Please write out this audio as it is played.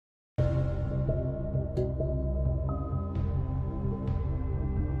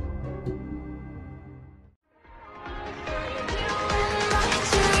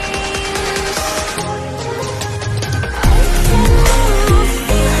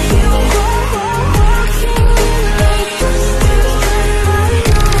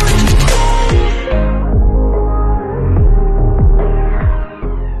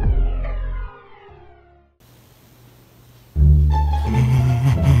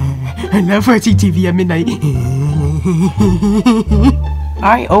I love watching TV at midnight.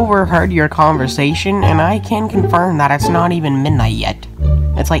 I overheard your conversation, and I can confirm that it's not even midnight yet.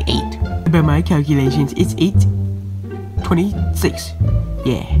 It's like 8. By my calculations, it's 8:26.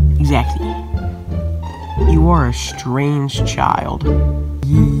 Yeah, exactly. You are a strange child.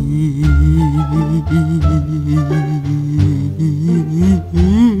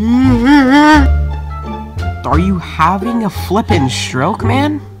 Are you having a flippin' stroke,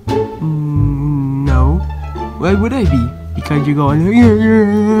 man? No. Why would I be? Because you're going,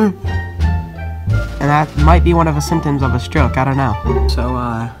 and that might be one of the symptoms of a stroke, I don't know. So,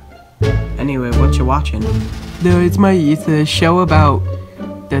 anyway, what you watching? No, it's a show about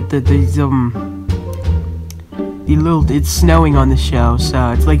it's snowing on the show,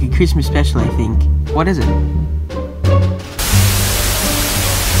 so it's like a Christmas special, I think. What is it?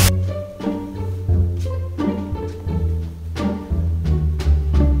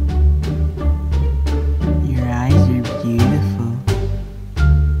 Your eyes are beautiful.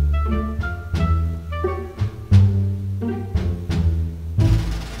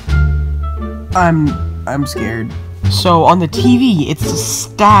 I'm scared. So on the TV, it's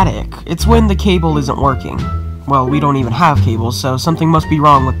static. It's when the cable isn't working. Well, we don't even have cable, so something must be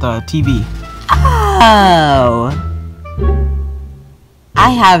wrong with the TV. Oh. I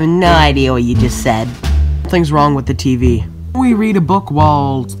have no idea what you just said. Something's wrong with the TV. We read a book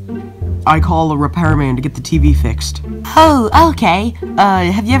while I call a repairman to get the TV fixed. Oh, okay.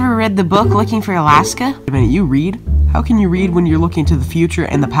 Have you ever read the book Looking for Alaska? Wait a minute, you read? How can you read when you're looking to the future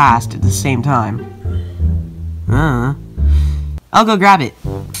and the past at the same time? I'll go grab it.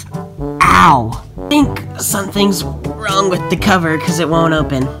 Ow! I think something's wrong with the cover because it won't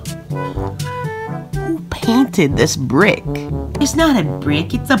open. Who painted this brick? It's not a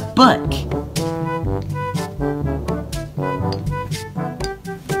brick, it's a book.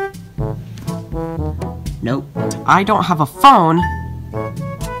 Nope. I don't have a phone,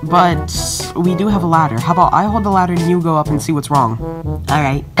 but we do have a ladder. How about I hold the ladder and you go up and see what's wrong?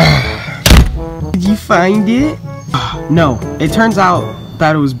 Alright. Did you find it? No, it turns out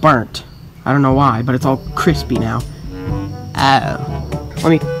that it was burnt. I don't know why, but it's all crispy now. Oh.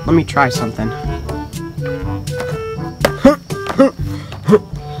 Let me try something.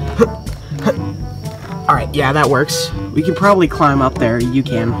 Alright, yeah, that works. We can probably climb up there. You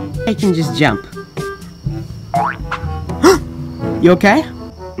can. I can just jump. You okay?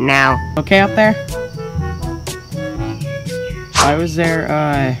 No. Okay up there? Why was there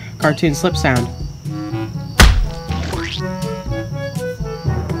a cartoon slip sound?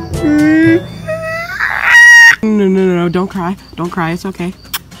 No, don't cry. Don't cry, it's okay.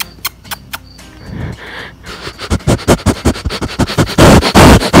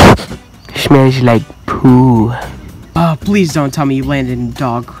 Smells like poo. Please don't tell me you landed in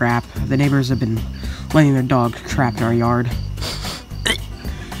dog crap. The neighbors have been letting their dog crap in our yard.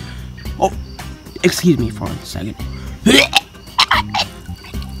 Oh, excuse me for a second.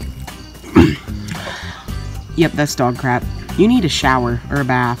 Yep, that's dog crap. You need a shower or a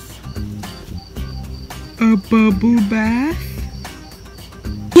bath. A bubble bath?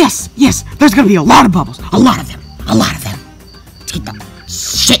 Yes, there's gonna be a lot of bubbles. A lot of them. To get the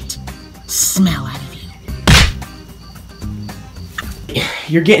shit smell out of you.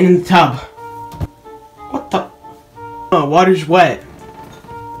 You're getting in the tub. What the? Oh, water's wet.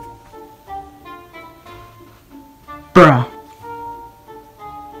 Bruh.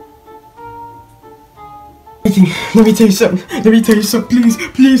 Let me tell you something.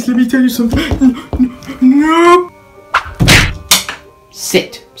 Please, let me tell you something. No.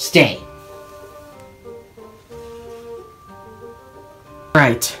 Stay.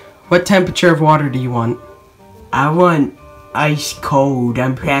 Right. What temperature of water do you want? I want ice cold.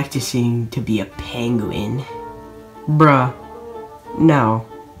 I'm practicing to be a penguin. Bruh. No.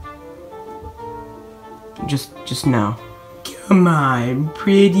 Just no. Come on,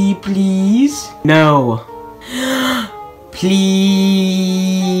 pretty please? No.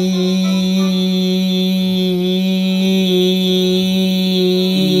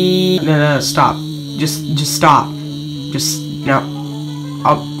 Please. No, stop. Just stop. No.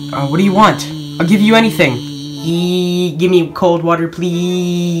 What do you want? I'll give you anything. Give me cold water,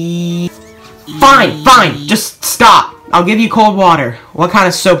 please. Fine. Just stop. I'll give you cold water. What kind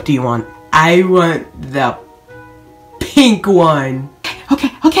of soap do you want? I want the pink one.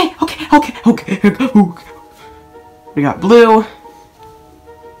 Okay. We got blue,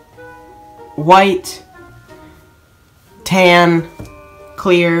 white, tan,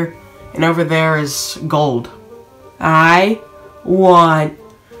 clear, and over there is gold. I want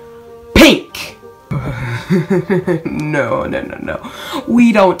pink. No.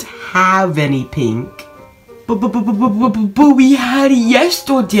 We don't have any pink. But we had it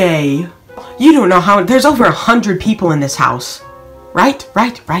yesterday. You don't know how. There's over 100 people in this house. Right?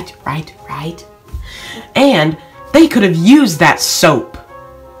 And they could have used that soap.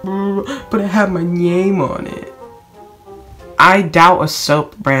 But it had my name on it. I doubt a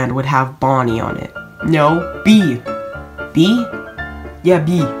soap brand would have Bonnie on it. No, B. B? Yeah,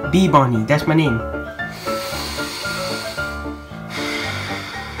 B. B Bonnie. That's my name.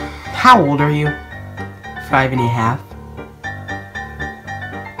 How old are you? 5.5.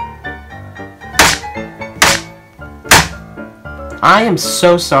 I am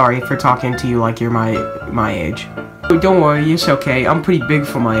so sorry for talking to you like you're my age. Don't worry, it's okay. I'm pretty big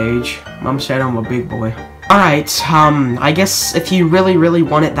for my age. Mom said I'm a big boy. Alright, I guess if you really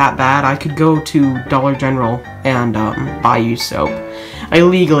want it that bad, I could go to Dollar General and buy you soap. I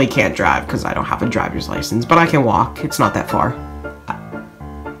legally can't drive because I don't have a driver's license, but I can walk. It's not that far.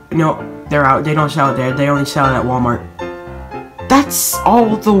 No, they're out. They don't sell it there. They only sell it at Walmart. That's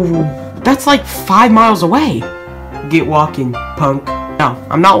like 5 miles away. Get walking, punk. No,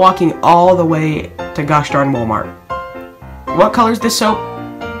 I'm not walking all the way to gosh darn Walmart. What color is this soap?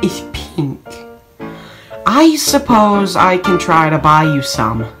 It's pink. I suppose I can try to buy you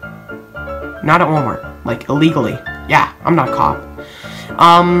some. Not at Walmart. Like, illegally. Yeah, I'm not a cop.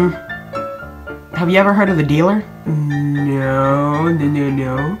 Have you ever heard of the dealer? No.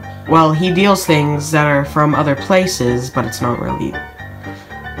 Well, he deals things that are from other places, but it's not really...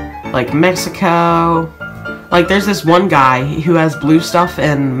 Like Mexico... Like, there's this one guy who has blue stuff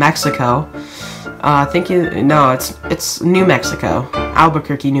in Mexico. I think it's New Mexico.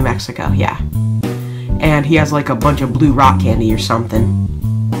 Albuquerque, New Mexico, yeah. And he has like a bunch of blue rock candy or something.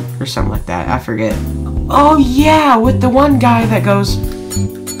 Or something like that, I forget. Oh yeah, with the one guy that goes...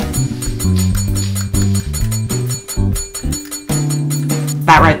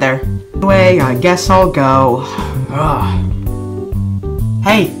 That right there. Anyway, I guess I'll go. Ugh.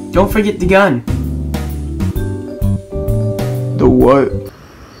 Hey, don't forget the gun. The what?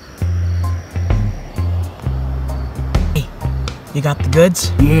 Hey, you got the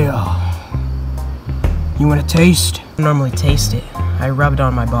goods? Yeah. You want a taste? I normally taste it. I rub it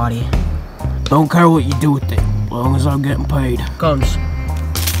on my body. Don't care what you do with it, as long as I'm getting paid. Guns.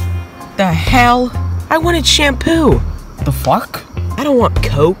 The hell? I wanted shampoo. The fuck? I don't want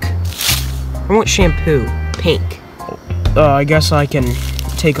Coke. I want shampoo. Pink. I guess I can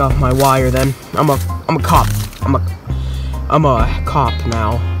take off my wire then. I'm a cop. I'm a cop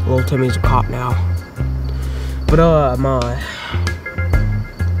now. Little Timmy's a cop now. But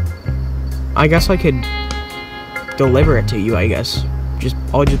I guess I could deliver it to you, I guess.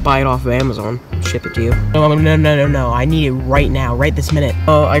 I'll just buy it off of Amazon, ship it to you. No. I need it right now, right this minute.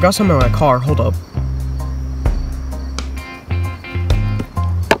 I got some in my car. Hold up.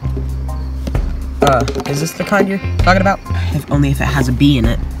 Is this the kind you're talking about? Only if it has a B in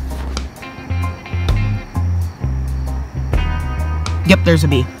it. Yep, there's a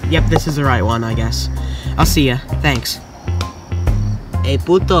B. Yep, this is the right one, I guess. I'll see ya. Thanks. Hey,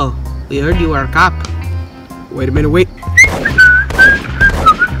 puto. We heard you were a cop. Wait a minute, wait.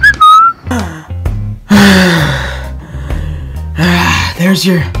 There's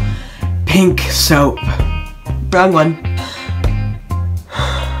your pink soap. Wrong one.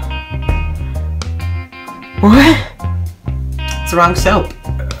 What? It's the wrong soap.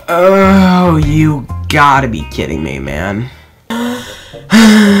 Oh, you gotta be kidding me, man.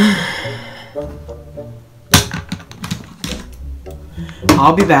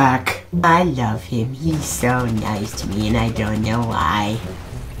 I'll be back. I love him. He's so nice to me and I don't know why.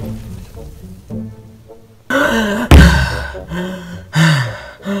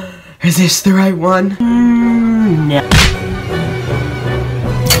 Is this the right one? No.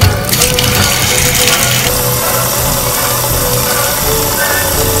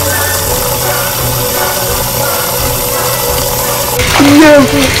 No,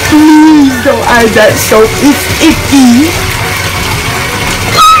 please don't add that soap. It's icky.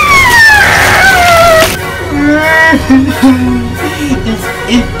 It's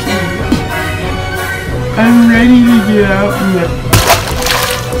icky. I'm ready to get out here.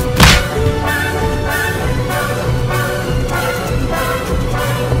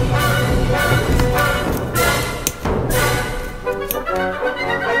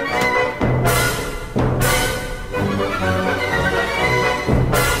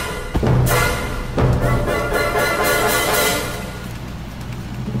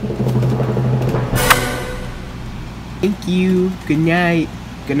 Thank you. Good night.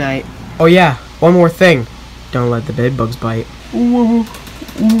 Good night. Oh yeah, one more thing. Don't let the bed bugs bite.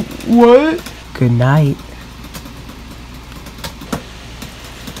 What? Good night.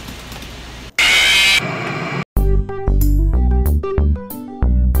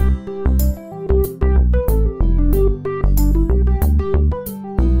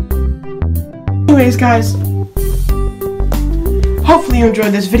 anyways, guys, hopefully you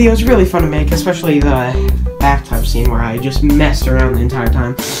enjoyed this video. It's really fun to make, especially the bathtub scene where I just messed around the entire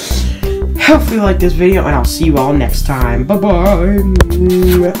time. Hopefully you liked this video, and I'll see you all next time. Bye-bye.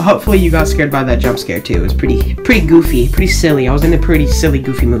 Hopefully you got scared by that jump scare, too. It was pretty goofy, pretty silly. I was in a pretty silly,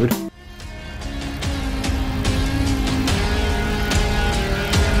 goofy mood.